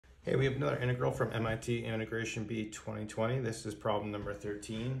Hey, we have another integral from MIT Integration B 2020. This is problem number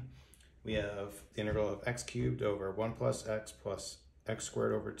 13. We have the integral of x cubed over 1 plus x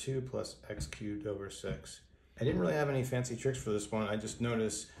squared over 2 plus x cubed over 6. I didn't really have any fancy tricks for this one. I just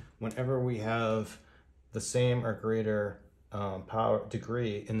noticed whenever we have the same or greater power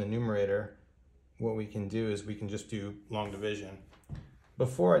degree in the numerator, what we can do is we can just do long division.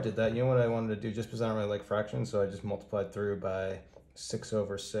 Before I did that, you know what I wanted to do, just because I don't really like fractions, so I just multiplied through by 6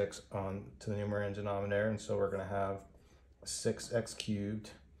 over 6 on to the numerator and denominator, and so we're going to have 6x cubed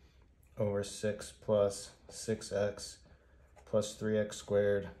over 6 plus 6x plus 3x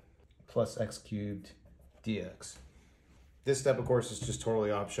squared plus x cubed dx. This step, of course, is just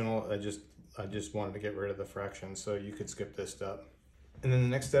totally optional. I just wanted to get rid of the fraction, so you could skip this step. And then the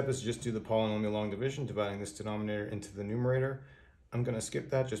next step is to just do the polynomial long division, dividing this denominator into the numerator. I'm going to skip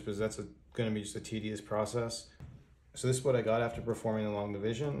that just because that's going to be just a tedious process. So this is what I got after performing the long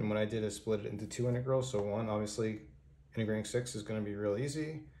division, and what I did is split it into two integrals. So one, obviously, integrating 6 is going to be real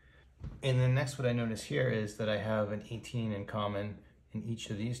easy. And then next what I notice here is that I have an 18 in common in each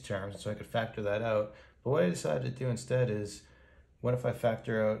of these terms, so I could factor that out. But what I decided to do instead is, what if I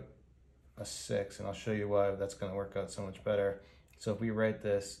factor out a 6, and I'll show you why that's going to work out so much better. So if we write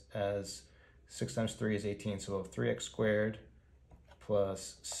this as 6 times 3 is 18, so we'll have 3x squared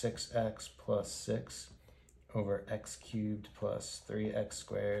plus 6x plus 6 over x cubed plus 3x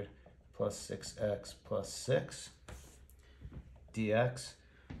squared plus 6x plus 6 dx.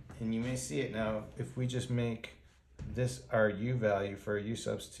 And you may see it now, if we just make this our u value for a u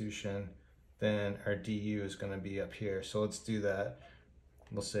substitution, then our du is going to be up here. So let's do that.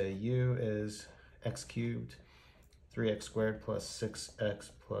 We'll say u is x cubed 3x squared plus 6x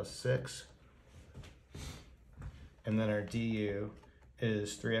plus 6, and then our du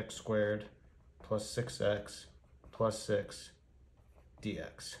is 3x squared plus 6x plus 6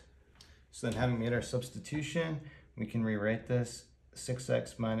 dx. So then, having made our substitution, we can rewrite this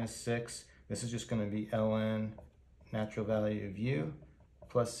 6x minus 6. This is just going to be ln natural value of u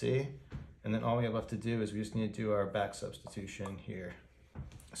plus c. And then all we have left to do is we just need to do our back substitution here.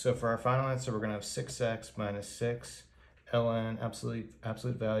 So for our final answer, we're going to have 6x minus 6 ln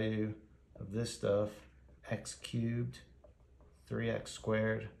absolute value of this stuff, x cubed 3x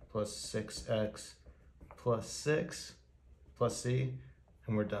squared plus 6x plus 6 plus c,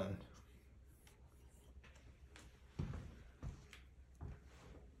 and we're done.